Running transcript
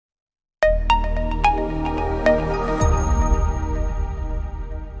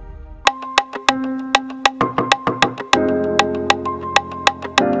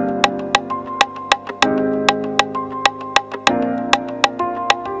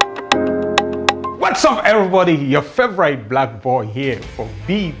What's up, everybody? Your favorite black boy here for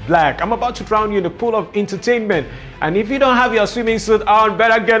Be Black. I'm about to drown you in the pool of entertainment, and if you don't have your swimming suit on,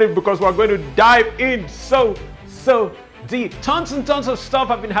 better get it, because we're going to dive in so deep. Tons and tons of stuff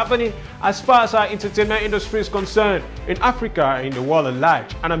have been happening as far as our entertainment industry is concerned in Africa and in the world at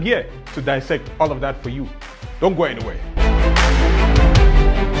large, and I'm here to dissect all of that for you. Don't go anywhere.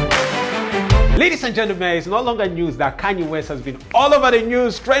 Ladies and gentlemen, it's no longer news that Kanye West has been all over the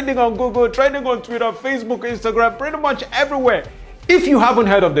news, trending on Google, trending on Twitter, Facebook, Instagram, pretty much everywhere. If you haven't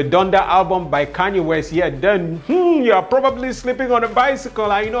heard of the Donda album by Kanye West yet, then you're probably sleeping on a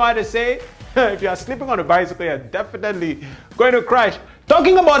bicycle, and you know how to say it? If you're sleeping on a bicycle, you're definitely going to crash.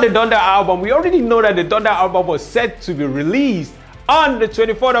 Talking about the Donda album, we already know that the Donda album was set to be released on the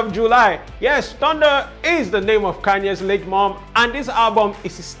 24th of July. Yes, Donda is the name of Kanye's late mom, and this album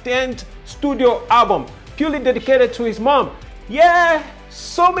is his 10th studio album, purely dedicated to his mom. Yeah,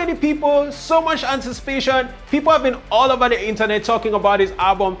 so many people, so much anticipation. People have been all over the internet talking about this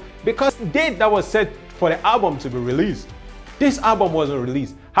album because the date that was set for the album to be released, this album wasn't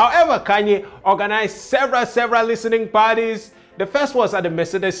released. However, Kanye organized several listening parties. The first was at the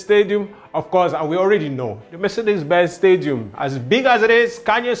Mercedes Stadium, of course, and we already know the Mercedes-Benz Stadium, as big as it is,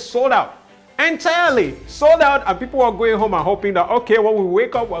 Kanye sold out. Entirely sold out, and people were going home and hoping that, okay, when we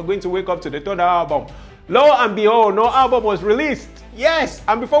wake up, we're going to wake up to the Donda album. Lo and behold, no album was released. Yes,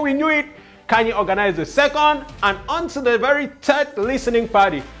 and before we knew it, Kanye organized the second and onto the very third listening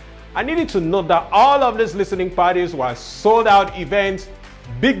party. I needed to note that all of these listening parties were sold out events,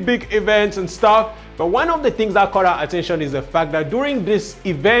 big events and stuff. But one of the things that caught our attention is the fact that during these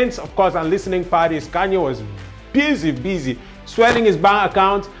events, of course, and listening parties, Kanye was busy swelling his bank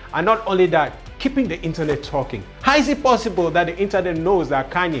account, and not only that, keeping the internet talking. How is it possible that the internet knows that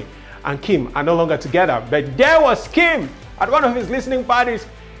Kanye and Kim are no longer together? But there was Kim at one of his listening parties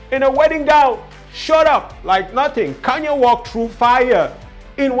in a wedding gown, showed up like nothing. Kanye walked through fire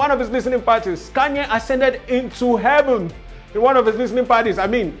in one of his listening parties. Kanye ascended into heaven in one of his listening parties. I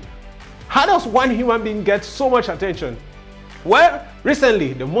mean, how does one human being get so much attention? Well,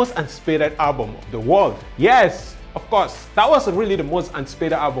 recently, the most anticipated album of the world. Yes, of course, that was really the most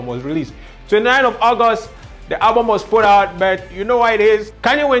anticipated album was released. 29th of August, the album was put out, but you know what it is?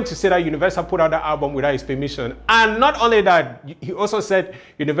 Kanye went to say that Universal put out the album without his permission. And not only that, he also said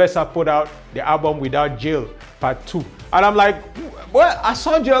Universal put out the album without Jail Part 2. And I'm like, well, I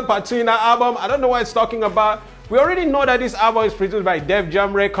saw Jail Part 2 in that album. I don't know what it's talking about. We already know that this album is produced by Def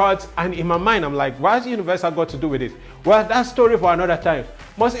Jam Records, and in my mind, I'm like, what has Universal got to do with this? Well, that's story for another time.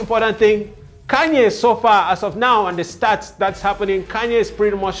 Most important thing, Kanye so far, as of now, and the stats that's happening, Kanye is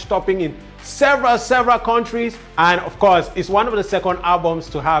pretty much stopping in several countries, and of course, it's one of the second albums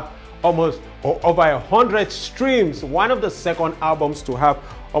to have almost over 100 streams. One of the second albums to have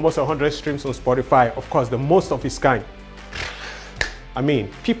almost 100 streams on Spotify. Of course, the most of its kind. I mean,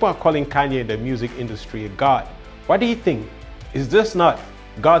 people are calling Kanye in the music industry a god. What do you think? Is this not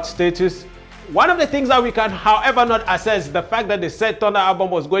God status? One of the things that we can, however, not assess the fact that the said Donda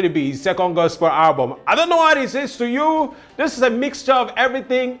album was going to be his second gospel album. I don't know what it is to you. This is a mixture of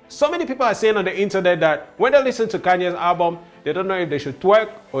everything. So many people are saying on the internet that when they listen to Kanye's album, they don't know if they should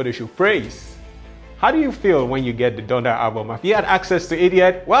twerk or they should praise. How do you feel when you get the Donda album? Have you had access to it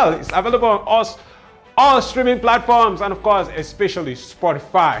yet? Well, it's available on all streaming platforms, and of course, especially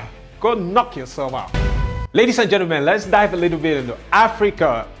Spotify. Go knock yourself out. Ladies and gentlemen, let's dive a little bit into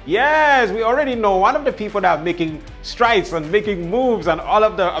Africa. Yes, we already know one of the people that are making strides and making moves and all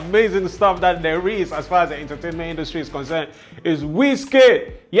of the amazing stuff that there is as far as the entertainment industry is concerned is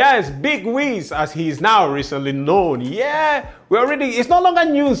Wizkid. Yes, Big Wiz, as he is now recently known. Yeah, it's no longer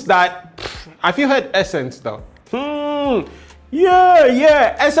news that, have you heard Essence though?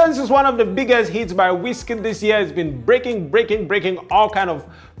 Yeah, Essence is one of the biggest hits by Wizkid this year. It's been breaking all kind of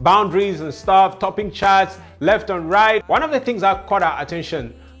boundaries and stuff, topping charts left and right. One of the things that caught our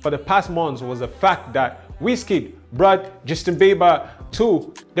attention for the past months was the fact that Wizkid brought Justin Bieber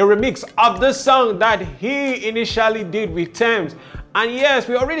to the remix of the song that he initially did with Thames. And yes,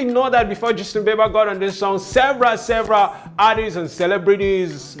 we already know that before Justin Bieber got on this song, several artists and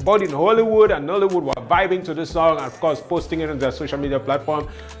celebrities, both in Hollywood and Nollywood, were vibing to this song and of course posting it on their social media platform.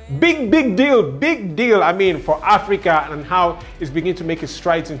 Big deal, I mean, for Africa and how it's beginning to make its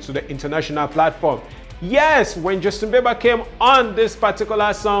strides into the international platform. Yes, when Justin Bieber came on this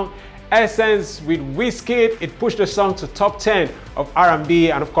particular song, Essence with Wizkid, it pushed the song to top 10 of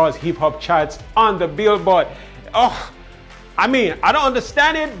R&B and of course hip-hop charts on the Billboard. Oh, I mean, I don't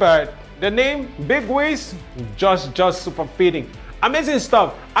understand it, but the name Big Wiz, just super fitting. Amazing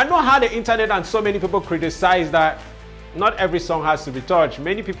stuff. I know how the internet and so many people criticize that not every song has to be touched.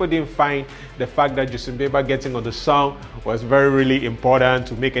 Many people didn't find the fact that Justin Bieber getting on the song was really important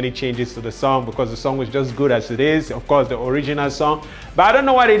to make any changes to the song, because the song was just good as it is. Of course, the original song. But I don't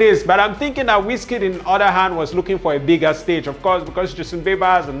know what it is. But I'm thinking that Wizkid, in the other hand, was looking for a bigger stage. Of course, because Justin Bieber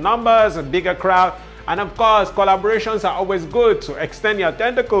has the numbers, a bigger crowd. And of course, collaborations are always good to extend your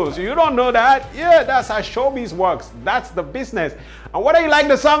tentacles. You don't know that? Yeah, that's how showbiz works. That's the business. And whether you like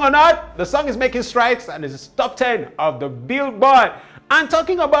the song or not, the song is making strides and is top 10 of the Billboard. And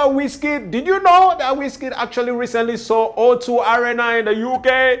talking about Wizkid, did you know that Wizkid actually recently saw O2 Arena in the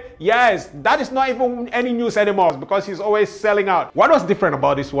UK? Yes, that is not even any news anymore because he's always selling out. What was different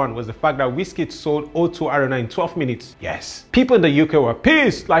about this one was the fact that Wizkid sold O2 Arena in 12 minutes. Yes, people in the UK were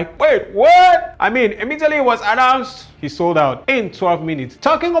pissed, like, wait, what? I mean, immediately it was announced, he sold out in 12 minutes.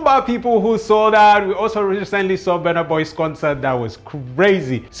 Talking about people who sold out, we also recently saw Burna Boy's concert. That was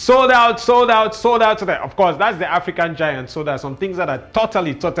crazy. Sold out today. Of course, that's the African giant, so there are some things that are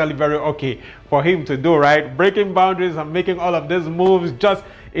totally very okay for him to do, right? Breaking boundaries and making all of these moves just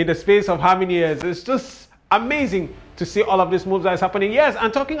in the space of how many years? It's just amazing to see all of these moves that is happening. Yes,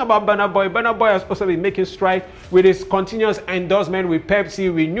 and talking about Burna Boy has also been making strides with his continuous endorsement with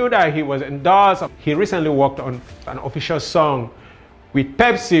Pepsi. We knew that he was endorsed. He recently worked on an official song with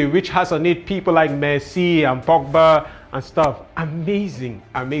Pepsi, which has on it people like Messi and Pogba and stuff. Amazing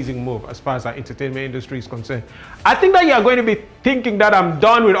move as far as our entertainment industry is concerned. I think that you are going to be thinking that I'm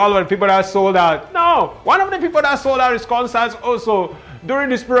done with all of the people that sold out. No, one of the people that sold out his concerts also during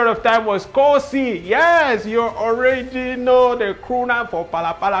this period of time was Kosi. Yes, you already know the crooner for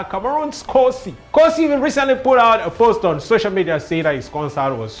Pala Pala, Cameroon's Kosi. Kosi even recently put out a post on social media saying that his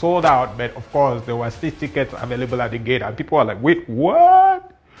concert was sold out, but of course there were still tickets available at the gate, and people are like, wait, what?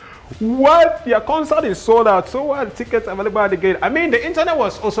 What? Your concert is sold out, so what are the tickets available at the gate? I mean, the internet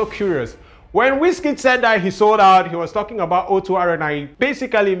was also curious. When Wizkid said that he sold out, he was talking about O2 Arena. He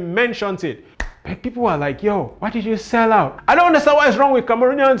basically mentioned it. But people were like, yo, why did you sell out? I don't understand what is wrong with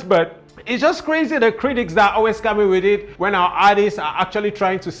Cameroonians, but it's just crazy, the critics that are always coming with it when our artists are actually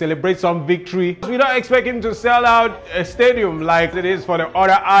trying to celebrate some victory. We don't expect him to sell out a stadium like it is for the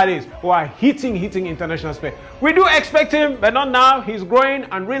other artists who are hitting international space. We do expect him, but not now. He's growing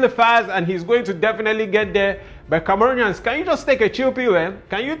and really fast, and he's going to definitely get there. But Cameroonians, can you just take a chill pill, eh?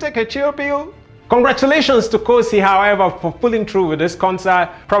 Can you take a chill pill? Congratulations to Kosi, however, for pulling through with this concert.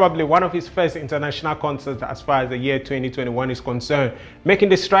 Probably one of his first international concerts as far as the year 2021 is concerned. Making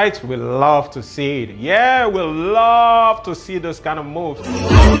the strides, we love to see it. Yeah, we love to see those kind of moves.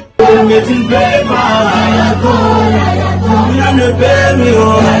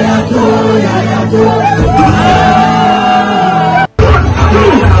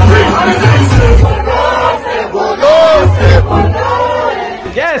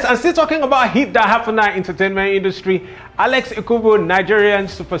 Yes, and still talking about hit that happened in the entertainment industry, Alex Ekubo, Nigerian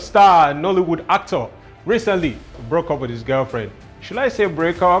superstar, Nollywood actor, recently broke up with his girlfriend. Should I say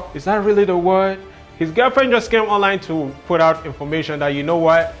break up? Is that really the word? His girlfriend just came online to put out information that, you know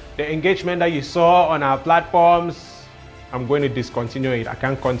what, the engagement that you saw on our platforms, I'm going to discontinue it. I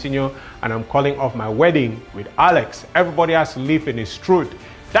can't continue, and I'm calling off my wedding with Alex. Everybody has to live in his truth.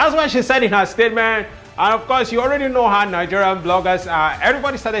 That's what she said in her statement. And of course, you already know how Nigerian bloggers are.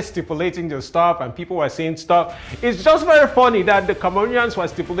 Everybody started stipulating their stuff, and people were saying stuff. It's just very funny that the Cameroonians were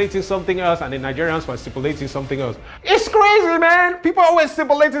stipulating something else and the Nigerians were stipulating something else. It's crazy, man. People are always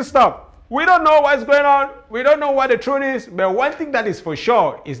stipulating stuff. We don't know what's going on. We don't know what the truth is. But one thing that is for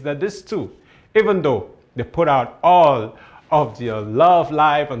sure is that these two, even though they put out all of their love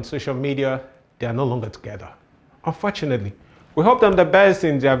life on social media, they are no longer together, unfortunately. We hope them the best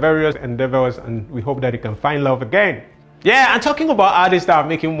in their various endeavors, and we hope that they can find love again. Yeah, and talking about artists that are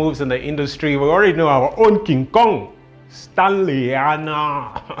making moves in the industry, we already know our own King Kong, Stanley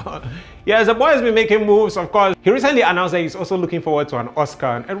Anna. Yes, the boy has been making moves, of course. He recently announced that he's also looking forward to an Oscar,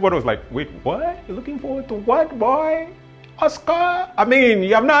 and everyone was like, wait, what? You're looking forward to what, boy? Oscar? I mean,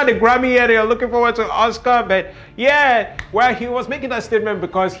 you have not had a Grammy yet, you're looking forward to Oscar, but yeah, well, he was making that statement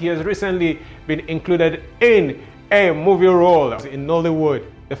because he has recently been included in a movie role in Nollywood.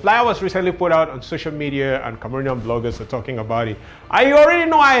 The flyer was recently put out on social media, and Cameroonian bloggers are talking about it. And you already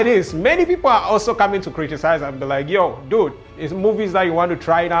know how it is. Many people are also coming to criticize and be like, yo, dude, it's movies that you want to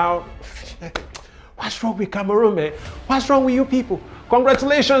try now. What's wrong with Cameroon, man? What's wrong with you people?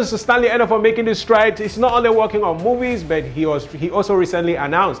 Congratulations to Stanley Eno for making this stride. He's not only working on movies, but he also recently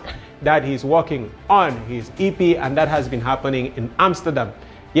announced that he's working on his EP, and that has been happening in Amsterdam.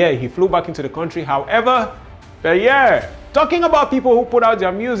 Yeah, he flew back into the country, however. But yeah, talking about people who put out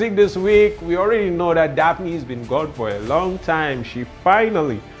their music this week, we already know that Daphne has been gone for a long time. She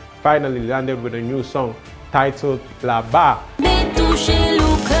finally landed with a new song. titled Là-bas.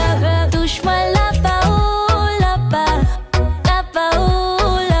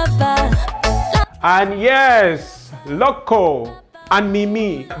 And yes, Loco and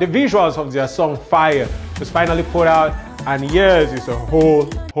Mimi, the visuals of their song Fire was finally put out, and yes, it's a whole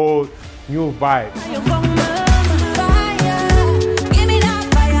new vibe.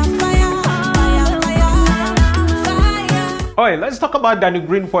 Alright, let's talk about Danny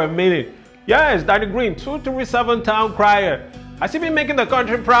Green for a minute. Yes, Danny Green, 237 Town Crier. Has he been making the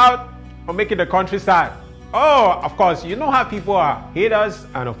country proud or making the country sad? Oh, of course, you know how people are, haters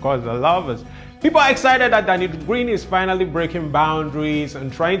and of course the lovers. People are excited that Danny Green is finally breaking boundaries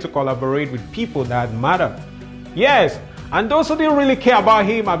and trying to collaborate with people that matter. Yes, and those who didn't really care about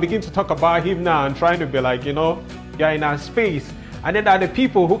him are beginning to talk about him now and trying to be like, you know, you're in our space. And then there are the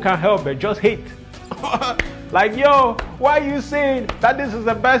people who can't help but just hate. Like, yo, why are you saying that this is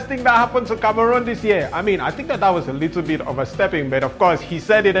the best thing that happened to Cameroon this year? I mean, I think that was a little bit overstepping, but of course, he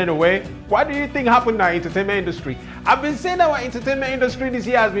said it anyway. What do you think happened in our entertainment industry? I've been saying that our entertainment industry this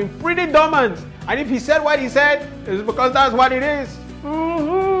year has been pretty dormant. And if he said what he said, it's because that's what it is.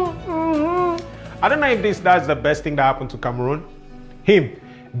 I don't know if that's the best thing that happened to Cameroon. Him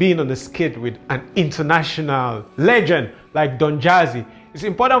being on the skit with an international legend like Don Jazzy. It's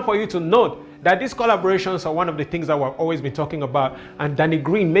important for you to note that these collaborations are one of the things that we've always been talking about, and Danny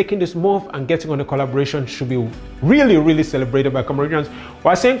Green making this move and getting on a collaboration should be really celebrated by Cameroonians.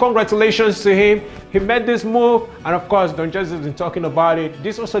 We're saying congratulations to him. He made this move, and of course Don Jazzy has been talking about it.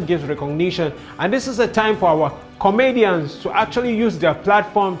 This also gives recognition, and this is a time for our comedians to actually use their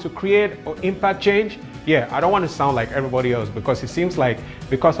platform to create or impact change. Yeah, I don't want to sound like everybody else, because it seems like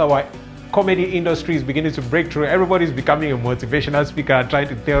because our comedy industry is beginning to break through, everybody's becoming a motivational speaker and trying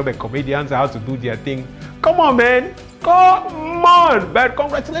to tell the comedians how to do their thing. Come on, man. Come on. But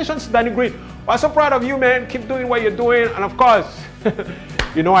congratulations to Danny Green. We're so proud of you, man. Keep doing what you're doing. And of course,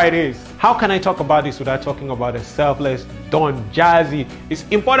 you know how it is. How can I talk about this without talking about a selfless Don Jazzy? It's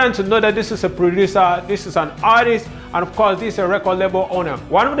important to know that this is a producer, this is an artist, and of course, this is a record label owner.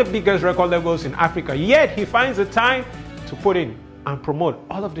 One of the biggest record labels in Africa. Yet, he finds the time to put in and promote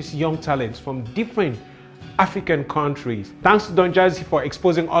all of these young talents from different African countries. Thanks to Don Jazzy for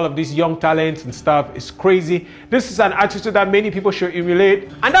exposing all of these young talents and stuff. It's crazy. This is an attitude that many people should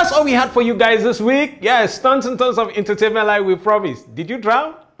emulate. And that's all we had for you guys this week. Yes, tons and tons of entertainment like we promised. Did you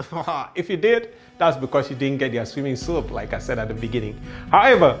drown? If you did, that's because you didn't get your swimming soup, like I said at the beginning.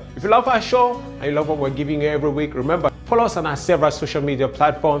 However, if you love our show and you love what we're giving you every week, remember, follow us on our several social media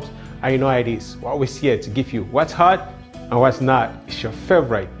platforms, and you know how it is. We're always here to give you what's hot and what's not. It's your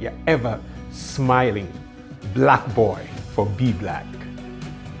favorite, your ever smiling black boy for Be Black,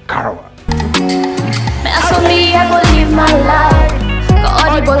 Karawa. As for me, I go live my life. Got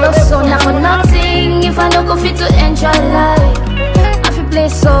all the bolos, so now for nothing. If I don't go fit to enjoy life, I feel play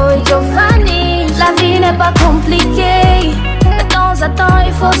so it's your funny. La vie n'est pas compliquée. De temps à temps,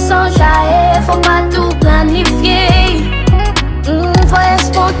 il faut s'enjailler. Faut pas tout